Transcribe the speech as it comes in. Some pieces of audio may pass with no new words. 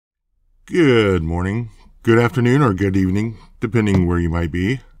Good morning, good afternoon, or good evening, depending where you might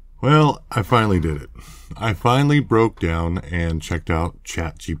be. Well, I finally did it. I finally broke down and checked out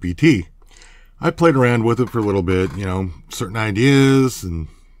ChatGPT. I played around with it for a little bit, certain ideas and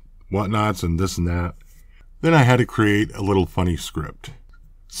whatnots and this and that. Then I had to create a little funny script.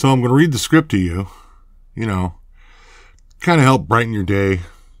 So I'm going to read the script to you, kind of help brighten your day.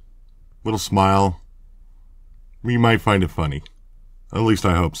 Little smile. You might find it funny. At least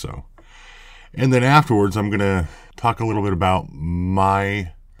I hope so. And then afterwards, I'm going to talk a little bit about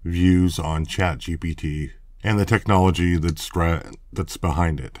my views on ChatGPT and the technology that's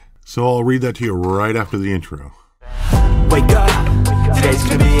behind it. So I'll read that to you right after the intro. Wake up, today's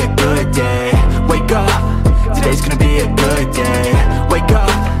gonna be a good day. Wake up, today's gonna be a good day. Wake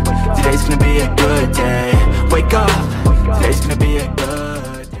up, today's gonna be a good day. Wake up, today's gonna be a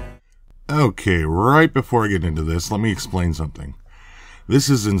good day. Okay, right before I get into this, let me explain something. This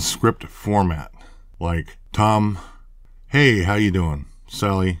is in script format, like, Tom, hey, how you doing?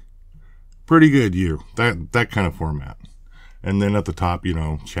 Sally, pretty good, you. That kind of format. And then at the top,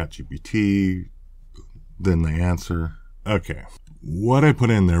 ChatGPT, then the answer. Okay, what I put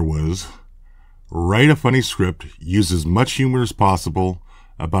in there was, write a funny script, use as much humor as possible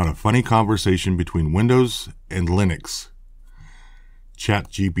about a funny conversation between Windows and Linux.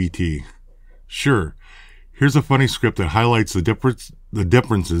 ChatGPT. Sure. Here's a funny script that highlights the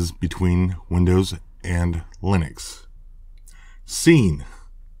differences between Windows and Linux. Scene.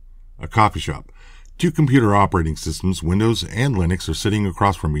 A coffee shop. Two computer operating systems, Windows and Linux, are sitting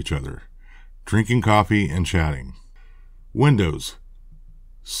across from each other, drinking coffee and chatting. Windows.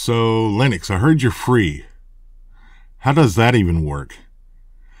 So, Linux, I heard you're free. How does that even work?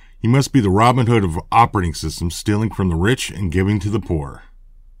 You must be the Robin Hood of operating systems, stealing from the rich and giving to the poor.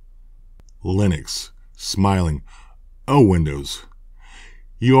 Linux. Smiling. Oh, Windows.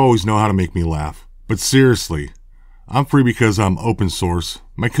 You always know how to make me laugh. But seriously, I'm free because I'm open source.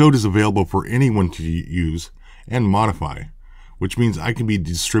 My code is available for anyone to use and modify, which means I can be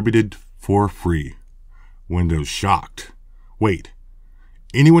distributed for free. Windows shocked. Wait,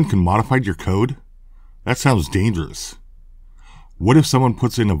 anyone can modify your code? That sounds dangerous. What if someone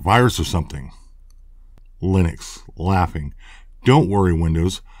puts in a virus or something? Linux laughing. Don't worry,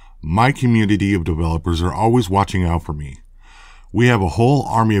 Windows. My community of developers are always watching out for me. We have a whole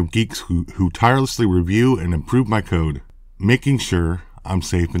army of geeks who tirelessly review and improve my code, making sure I'm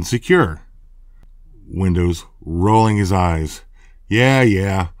safe and secure. Windows rolling his eyes.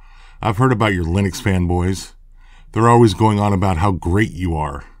 Yeah, I've heard about your Linux fanboys. They're always going on about how great you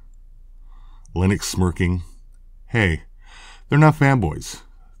are. Linux smirking. Hey, they're not fanboys.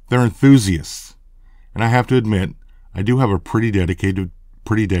 They're enthusiasts. And I have to admit, I do have a pretty dedicated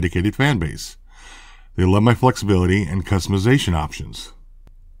fan base. They love my flexibility and customization options.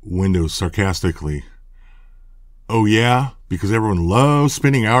 Windows sarcastically. Oh yeah, because everyone loves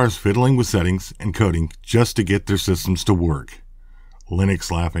spending hours fiddling with settings and coding just to get their systems to work. Linux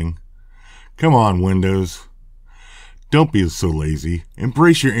laughing. Come on, Windows. Don't be so lazy.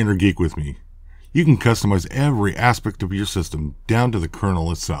 Embrace your inner geek with me. You can customize every aspect of your system down to the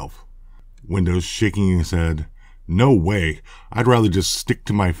kernel itself. Windows shaking his head. No way. I'd rather just stick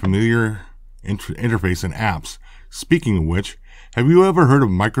to my familiar interface and apps. Speaking of which, have you ever heard of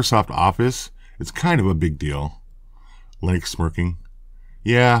Microsoft Office? It's kind of a big deal. Linux smirking.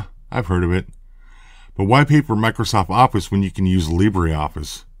 Yeah, I've heard of it. But why pay for Microsoft Office when you can use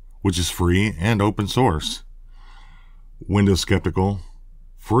LibreOffice, which is free and open source? Windows skeptical.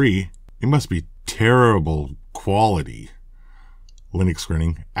 Free? It must be terrible quality. Linux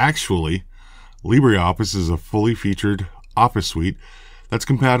grinning. Actually, LibreOffice is a fully featured Office suite that's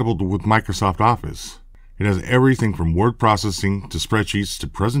compatible with Microsoft Office. It has everything from word processing to spreadsheets to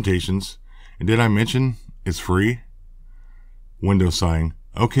presentations. And did I mention it's free? Windows sighing.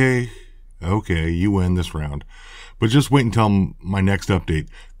 Okay, you win this round. But just wait until my next update.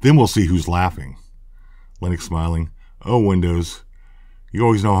 Then we'll see who's laughing. Linux smiling. Oh, Windows. You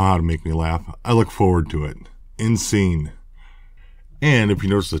always know how to make me laugh. I look forward to it. In scene. And if you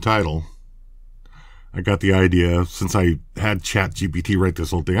notice the title, I got the idea, since I had ChatGPT write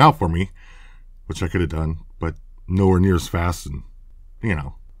this whole thing out for me, which I could have done, but nowhere near as fast, and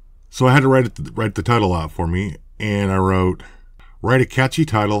So I had to write the title out for me, and I wrote, write a catchy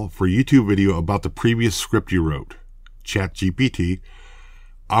title for a YouTube video about the previous script you wrote. ChatGPT,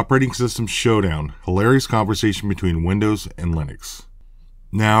 operating system Showdown, hilarious conversation between Windows and Linux.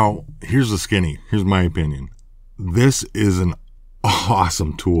 Now, here's the skinny. Here's my opinion. This is an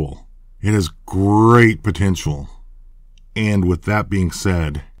awesome tool. It has great potential. And with that being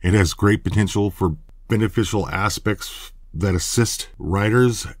said, it has great potential for beneficial aspects that assist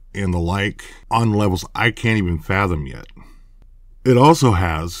writers and the like on levels I can't even fathom yet. It also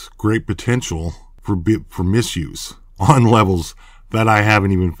has great potential for misuse on levels that I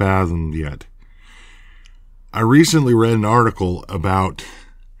haven't even fathomed yet. I recently read an article about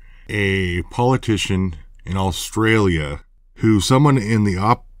a politician in Australia who someone in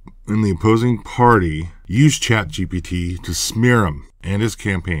the opposing party used ChatGPT to smear him and his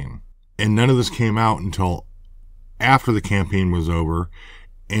campaign. And none of this came out until after the campaign was over,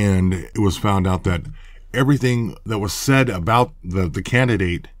 and it was found out that everything that was said about the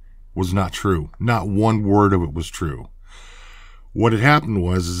candidate was not true. Not one word of it was true. What had happened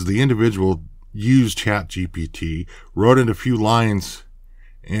was the individual used ChatGPT, wrote in a few lines,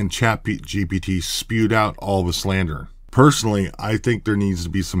 and ChatGPT spewed out all the slander. Personally, I think there needs to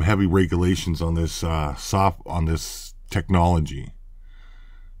be some heavy regulations on this on this technology,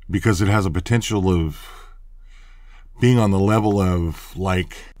 because it has a potential of being on the level of,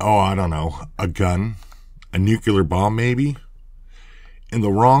 like, I don't know, a gun, a nuclear bomb maybe. In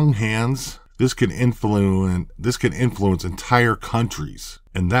the wrong hands, this can influence entire countries,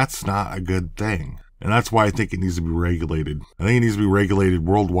 and that's not a good thing. And that's why I think it needs to be regulated. I think it needs to be regulated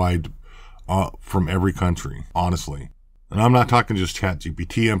worldwide, from every country, honestly. And I'm not talking just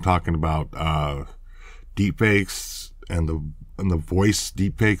ChatGPT. I'm talking about deepfakes and the voice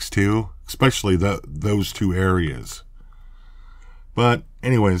deepfakes too, especially those two areas. But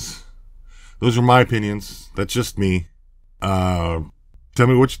anyways, those are my opinions. That's just me. Tell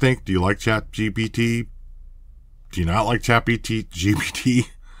me what you think. Do you like ChatGPT? Do you not like ChatGPT?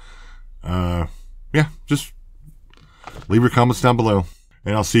 Yeah, just leave your comments down below,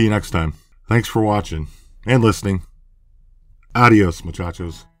 and I'll see you next time. Thanks for watching and listening. Adios,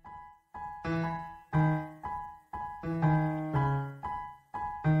 muchachos.